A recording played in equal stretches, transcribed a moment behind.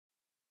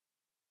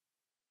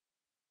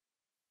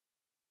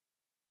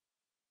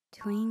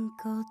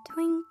Twinkle,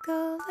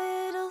 twinkle,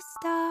 little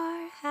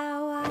star,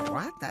 how I...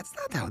 What? That's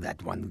not how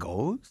that one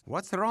goes.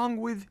 What's wrong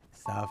with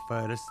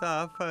suffer,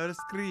 suffer,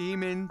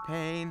 scream in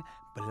pain,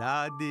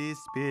 blood is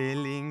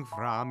spilling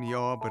from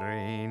your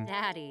brain?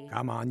 Daddy.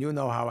 Come on, you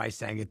know how I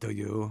sang it to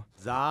you.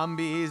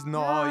 Zombies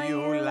gnaw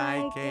you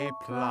like a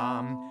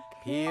plum,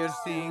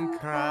 piercing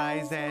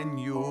cries and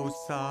you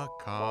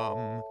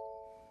succumb.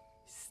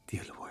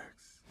 Still works.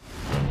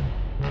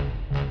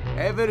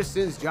 Ever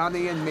since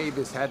Johnny and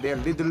Mavis had their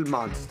little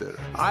monster,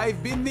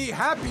 I've been the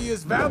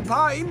happiest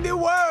vampire in the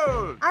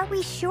world! Are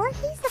we sure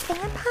he's a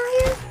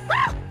vampire?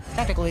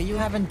 Technically, you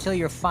have until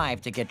you're 5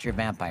 to get your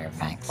vampire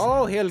fangs.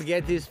 Oh, he'll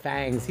get his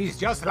fangs. He's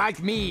just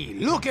like me.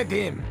 Look at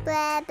him.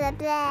 Blah, blah,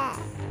 blah.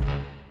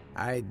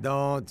 I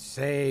don't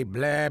say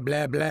blah,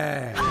 blah,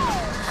 blah.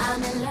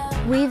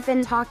 We've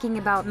been talking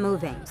about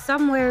moving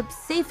somewhere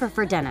safer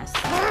for Dennis.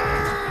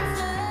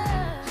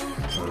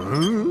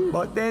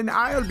 But then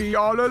I'll be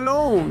all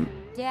alone.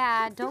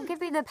 Dad, don't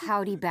give me the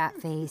pouty bat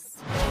face.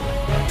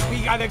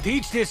 We gotta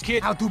teach this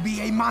kid how to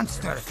be a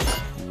monster.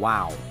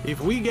 Wow.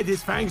 If we get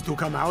his fangs to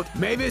come out,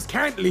 Mavis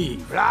can't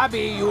leave.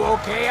 Robbie, you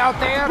okay out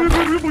there?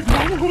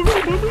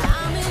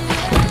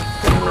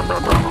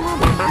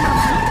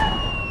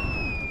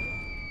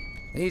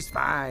 He's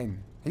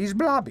fine. He's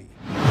blobby.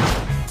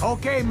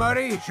 Okay,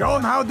 Murray, show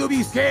him how to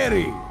be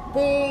scary.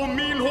 Ow!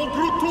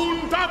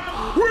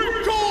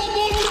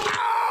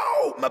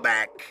 My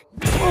back.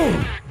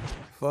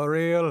 For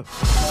real?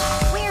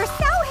 We're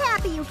so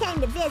happy you came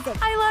to visit.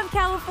 I love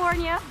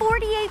California.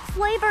 48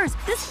 flavors.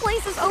 This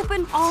place is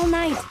open all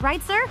night.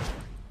 Right, sir?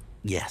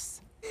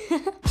 Yes.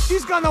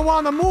 He's gonna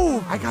wanna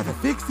move. I gotta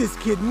fix this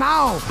kid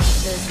now.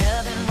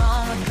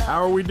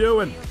 How are we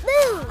doing?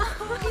 Boo!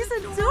 He's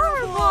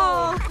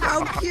adorable.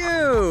 How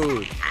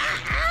cute!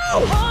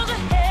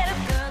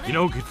 You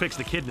know who could fix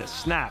the kid in a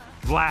snap?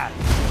 Vlad.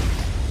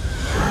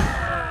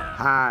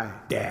 Hi,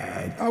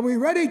 Dad. Are we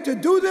ready to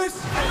do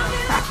this?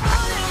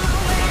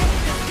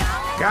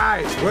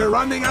 Guys, we're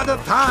running out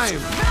of time.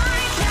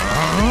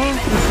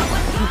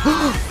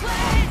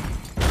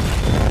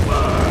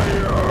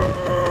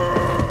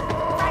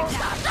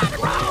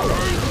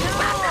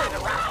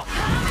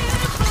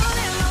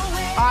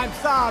 I'm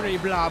sorry,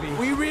 Blobby.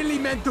 We really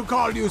meant to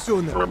call you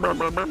sooner.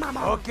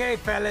 Okay,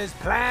 fellas,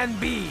 plan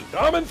B.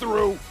 Coming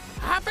through.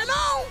 Happen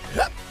on.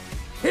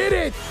 Hit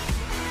it.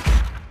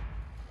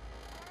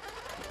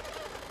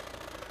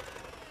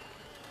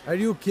 Are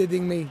you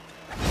kidding me?